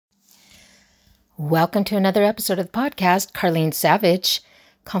Welcome to another episode of the podcast. Carlene Savage,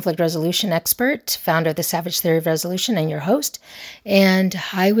 conflict resolution expert, founder of the Savage Theory of Resolution, and your host. And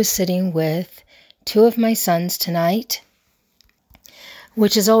I was sitting with two of my sons tonight,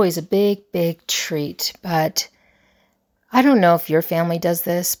 which is always a big, big treat. But I don't know if your family does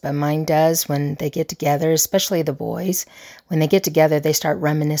this, but mine does when they get together, especially the boys. When they get together, they start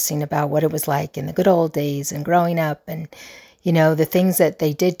reminiscing about what it was like in the good old days and growing up and the things that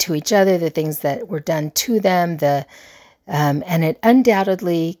they did to each other, the things that were done to them, and it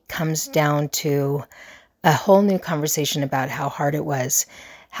undoubtedly comes down to a whole new conversation about how hard it was,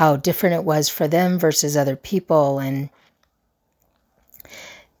 how different it was for them versus other people, and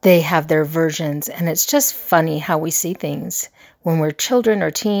they have their versions, and it's just funny how we see things when we're children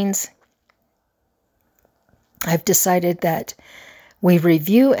or teens. I've decided that we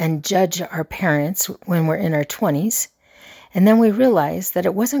review and judge our parents when we're in our 20s, and then we realize that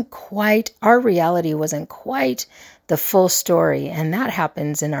our reality wasn't quite the full story. And that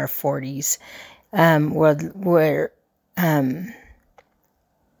happens in our 40s, and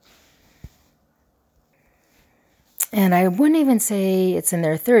I wouldn't even say it's in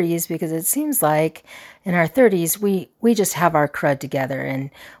their 30s, because it seems like in our 30s, we just have our crud together and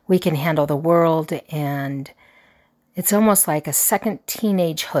we can handle the world. And it's almost like a second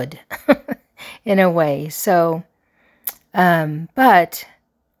teenagehood in a way. So, but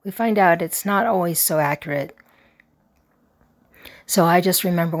we find out it's not always so accurate. So I just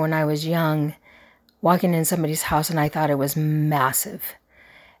remember when I was young, walking in somebody's house and I thought it was massive.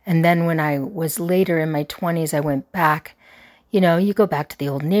 And then when I was later in my 20s, I went back. You go back to the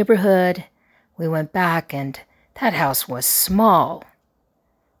old neighborhood. We went back and that house was small.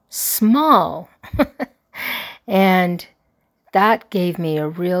 And that gave me a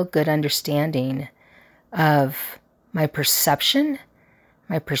real good understanding of my perception,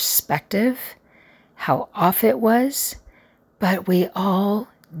 my perspective, how off it was, but we all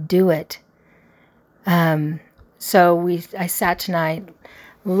do it. So I sat tonight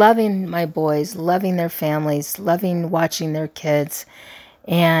loving my boys, loving their families, loving watching their kids.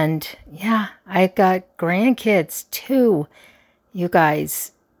 And yeah, I got grandkids too, you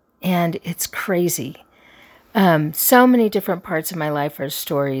guys, and it's crazy. So many different parts of my life are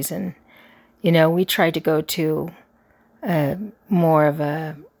stories, and we tried to go to more of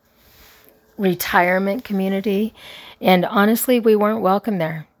a retirement community, and honestly, we weren't welcome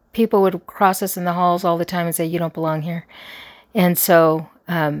there. People would cross us in the halls all the time and say, "You don't belong here." And so,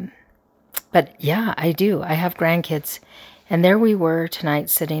 but yeah, I do. I have grandkids, and there we were tonight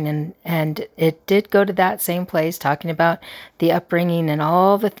sitting, and it did go to that same place, talking about the upbringing and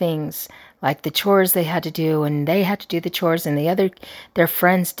all the things, like the chores they had to do, and they had to do the chores, and their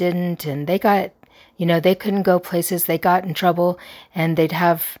friends didn't, and they got, they couldn't go places, they got in trouble, and they'd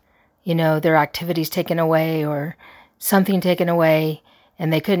have, their activities taken away or something taken away,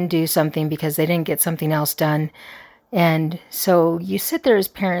 and they couldn't do something because they didn't get something else done. And so you sit there as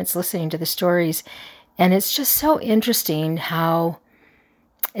parents listening to the stories, and it's just so interesting how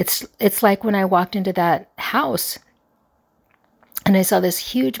it's like when I walked into that house and I saw this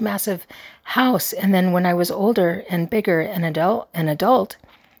huge, massive house. And then when I was older and bigger and adult,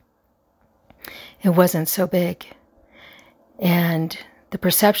 it wasn't so big. And the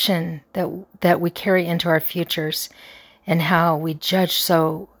perception that we carry into our futures and how we judge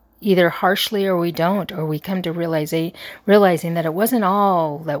so either harshly or we don't, or we come to realizing that it wasn't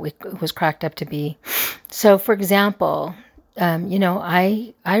all that it was cracked up to be. So, for example,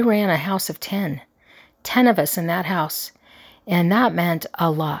 I ran a house of 10 of us in that house, and that meant a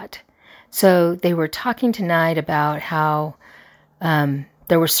lot. So they were talking tonight about how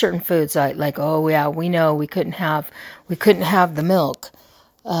there were certain foods like, oh yeah, we know we couldn't have the milk.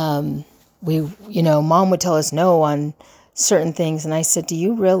 Mom would tell us no on certain things. And I said, do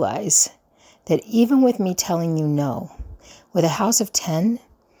you realize that even with me telling you no, with a house of 10,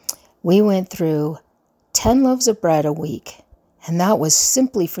 we went through 10 loaves of bread a week. And that was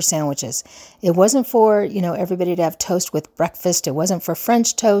simply for sandwiches. It wasn't for, everybody to have toast with breakfast. It wasn't for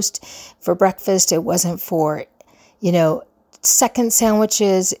French toast for breakfast. It wasn't for, second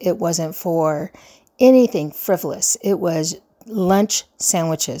sandwiches. It wasn't for anything frivolous. It was lunch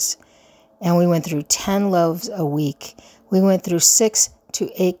sandwiches. And we went through 10 loaves a week. We went through 6 to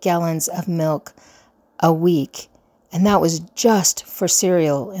 8 gallons of milk a week. And that was just for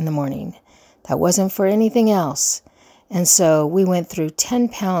cereal in the morning. That wasn't for anything else. And so we went through 10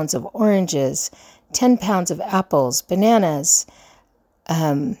 pounds of oranges, 10 pounds of apples, bananas.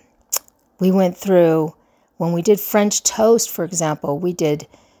 We went through, when we did French toast, for example, we did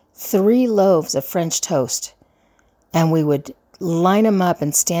 3 loaves of French toast. And we would line them up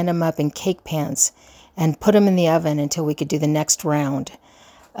and stand them up in cake pans and put them in the oven until we could do the next round.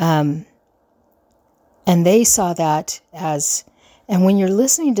 And they saw that as, and when you're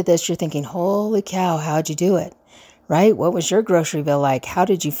listening to this, you're thinking, holy cow, how'd you do it? Right? What was your grocery bill like? How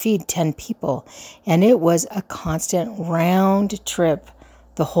did you feed 10 people? And it was a constant round trip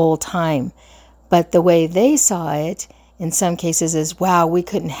the whole time. But the way they saw it, in some cases, is, wow, we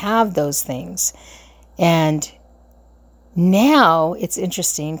couldn't have those things. And now it's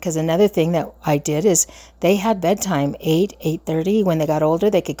interesting because another thing that I did is they had bedtime 8:30. When they got older,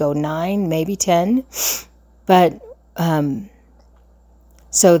 they could go 9, maybe 10. But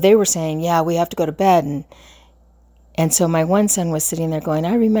so they were saying, yeah, we have to go to bed. And so my one son was sitting there going,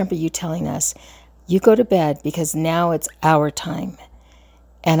 I remember you telling us, you go to bed because now it's our time.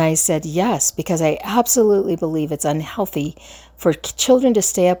 And I said, yes, because I absolutely believe it's unhealthy for children to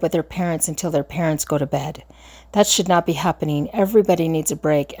stay up with their parents until their parents go to bed. That should not be happening. Everybody needs a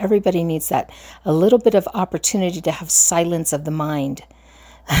break. Everybody needs a little bit of opportunity to have silence of the mind.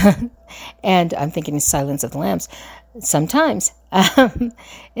 And I'm thinking silence of the lambs sometimes.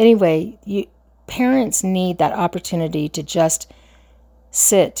 Anyway, parents need that opportunity to just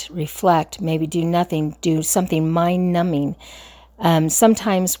sit, reflect, maybe do nothing, do something mind-numbing.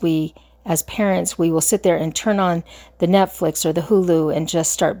 Sometimes we, as parents, we will sit there and turn on the Netflix or the Hulu and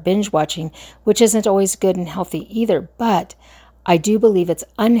just start binge watching, which isn't always good and healthy either. But I do believe it's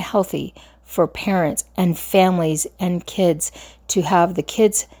unhealthy for parents and families and kids to have the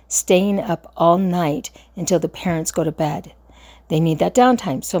kids staying up all night until the parents go to bed. They need that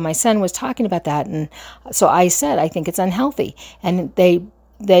downtime. So my son was talking about that. And so I said, I think it's unhealthy. And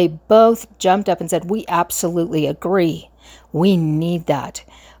they both jumped up and said, we absolutely agree. We need that.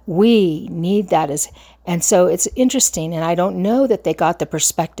 We need that. And so it's interesting. And I don't know that they got the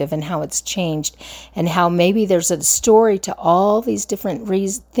perspective and how it's changed and how maybe there's a story to all these different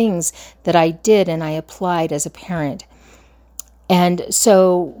things that I did and I applied as a parent. And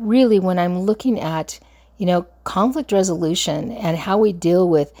so really when I'm looking at conflict resolution and how we deal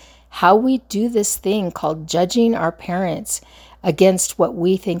with how we do this thing called judging our parents against what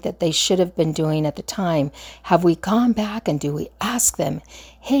we think that they should have been doing at the time. Have we gone back and do we ask them,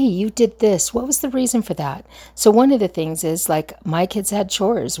 hey, you did this. What was the reason for that? So one of the things is like my kids had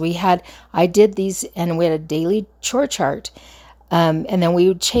chores. I did these and we had a daily chore chart. And then we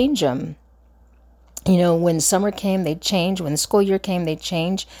would change them. When summer came, they'd change. When the school year came, they'd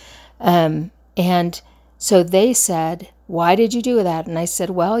change. And so they said, why did you do that? And I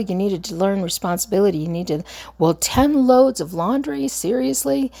said, well, you needed to learn responsibility. You needed, 10 loads of laundry?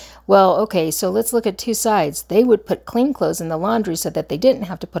 Seriously? Well, okay, so let's look at two sides. They would put clean clothes in the laundry so that they didn't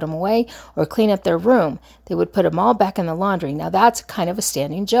have to put them away or clean up their room. They would put them all back in the laundry. Now, that's kind of a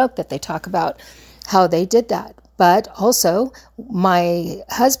standing joke that they talk about how they did that. But also, my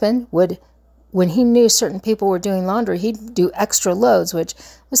husband would, when he knew certain people were doing laundry, he'd do extra loads, which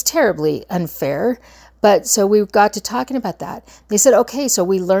was terribly unfair. But so we got to talking about that. They said, okay, so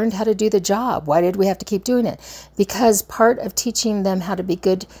we learned how to do the job. Why did we have to keep doing it? Because part of teaching them how to be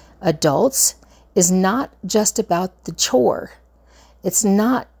good adults is not just about the chore. It's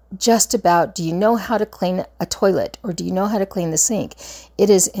not just about, do you know how to clean a toilet or do you know how to clean the sink?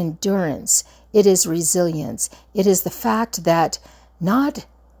 It is endurance. It is resilience. It is the fact that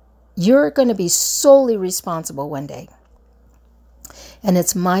you're going to be solely responsible one day. And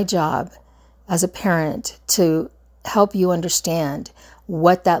it's my job as a parent to help you understand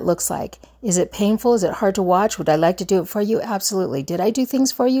what that looks like. Is it painful? Is it hard to watch? Would I like to do it for you? Absolutely. Did I do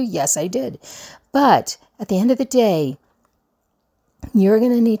things for you? Yes, I did. But at the end of the day, you're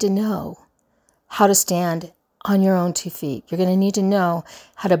going to need to know how to stand on your own 2 feet. You're going to need to know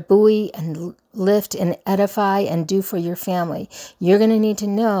how to buoy and lift and edify and do for your family. You're going to need to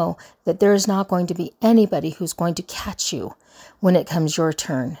know that there is not going to be anybody who's going to catch you when it comes your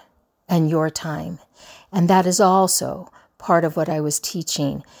turn and your time. And that is also part of what I was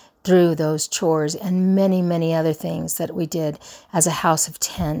teaching through those chores and many, many other things that we did as a house of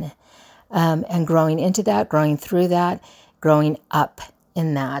 10. And growing into that, growing through that, growing up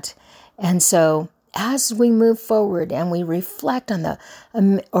in that. And so as we move forward and we reflect on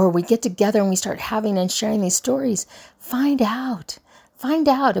or we get together and we start having and sharing these stories, find out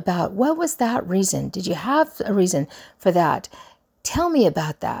about what was that reason? Did you have a reason for that? Tell me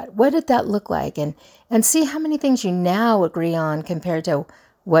about that. What did that look like? And see how many things you now agree on compared to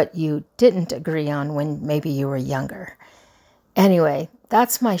what you didn't agree on when maybe you were younger. Anyway,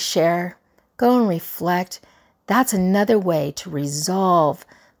 that's my share. Go and reflect. That's another way to resolve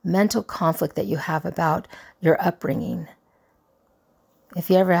mental conflict that you have about your upbringing.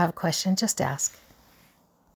 If you ever have a question, just ask.